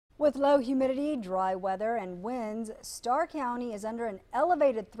With low humidity, dry weather, and winds, Starr County is under an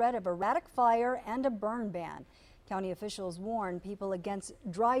elevated threat of erratic fire and a burn ban. County officials warn people against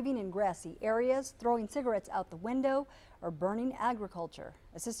driving in grassy areas, throwing cigarettes out the window, or burning agriculture.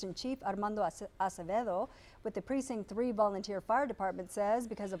 Assistant Chief Armando Acevedo with the Precinct 3 Volunteer Fire Department says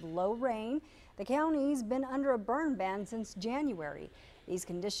because of low rain, the county's been under a burn ban since January. These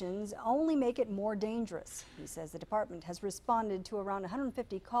conditions only make it more dangerous. He says the department has responded to around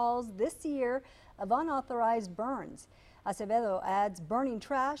 150 calls this year of unauthorized burns. Acevedo adds burning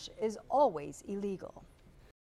trash is always illegal.